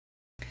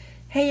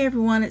Hey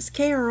everyone, it's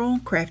Carol,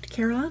 Crafty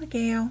Carolina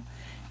Gal,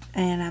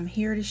 and I'm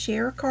here to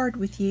share a card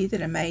with you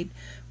that I made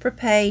for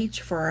PAIGE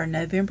for our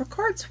November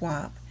card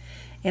swap.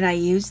 And I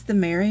used the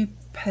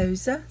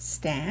Mariposa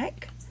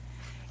stack,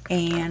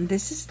 and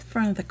this is the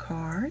front of the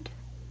card.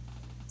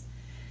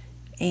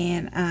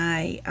 And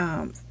I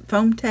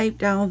foam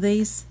taped all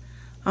these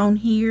on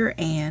here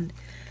and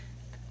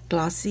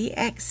glossy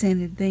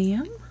accented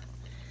them.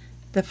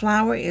 The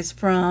flower is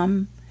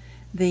from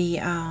the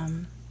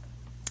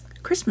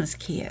Christmas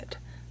kit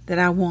that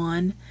I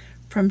won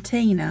from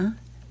Tina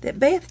that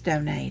Beth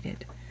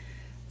donated.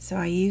 So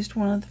I used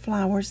one of the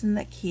flowers in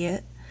that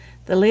kit.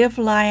 The Live,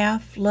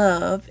 Laugh,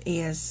 Love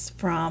is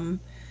from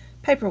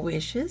Paper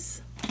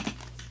Wishes.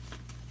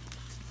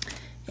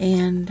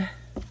 And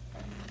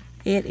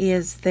it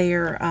is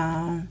their,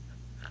 I'm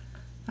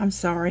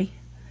sorry,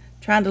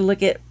 trying to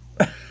look at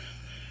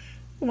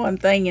one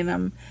thing and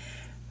I'm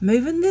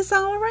moving this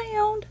all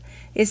around.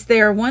 It's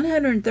their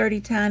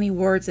 130 tiny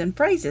words and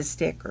phrases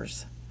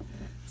stickers.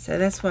 So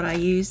that's what I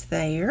used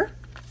there.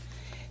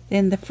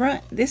 Then the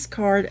front, this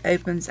card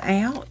opens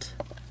out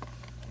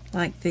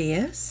like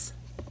this.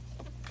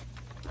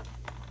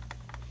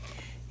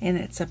 And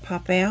it's a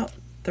pop-out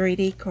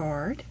 3D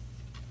card.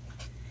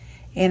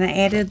 And I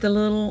added the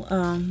little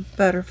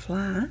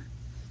butterfly,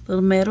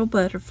 little metal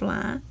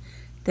butterfly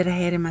that I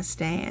had in my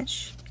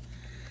stash.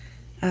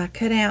 I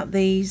cut out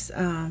these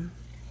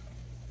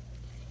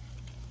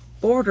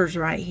borders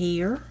right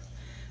here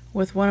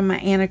with one of my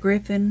Anna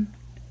Griffin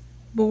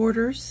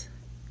borders.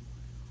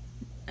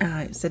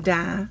 It's a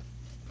die.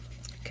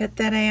 Cut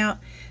that out,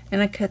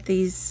 and I cut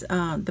these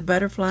the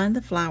butterfly and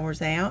the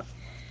flowers out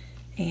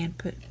and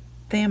put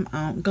them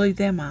on, glued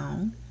them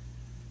on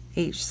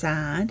each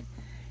side.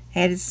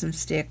 Added some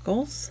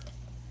stickles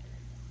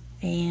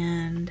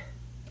and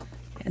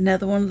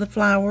another one of the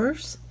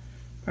flowers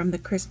from the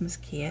Christmas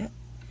kit.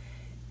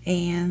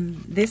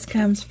 And this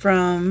comes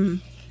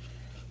from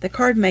the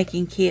card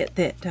making kit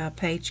that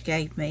Paige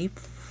gave me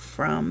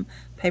from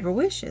Paper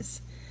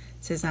Wishes.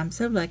 It says, "I'm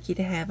so lucky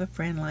to have a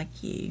friend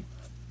like you."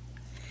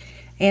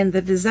 And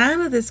the design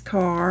of this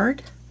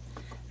card,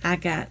 I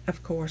got,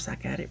 of course, I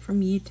got it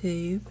from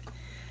YouTube.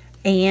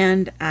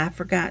 And I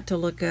forgot to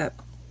look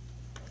up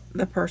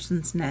the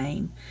person's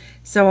name.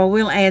 So I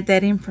will add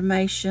that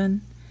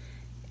information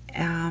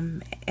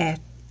at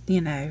the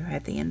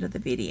end of the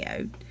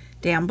video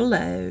down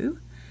below.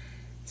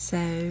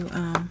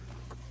 So,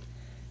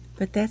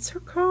 but that's her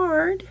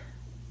card.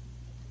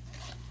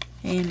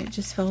 And it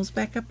just folds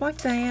back up like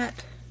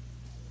that.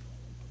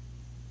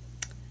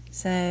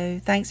 So,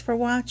 thanks for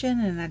watching,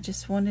 and I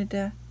just wanted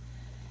to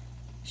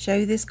show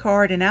you this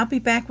card. And I'll be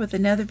back with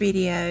another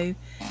video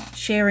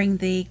sharing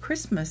the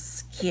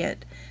Christmas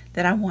kit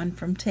that I won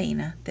from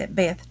Tina that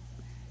Beth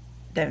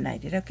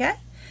donated, okay?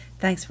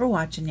 Thanks for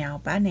watching, y'all.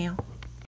 Bye now.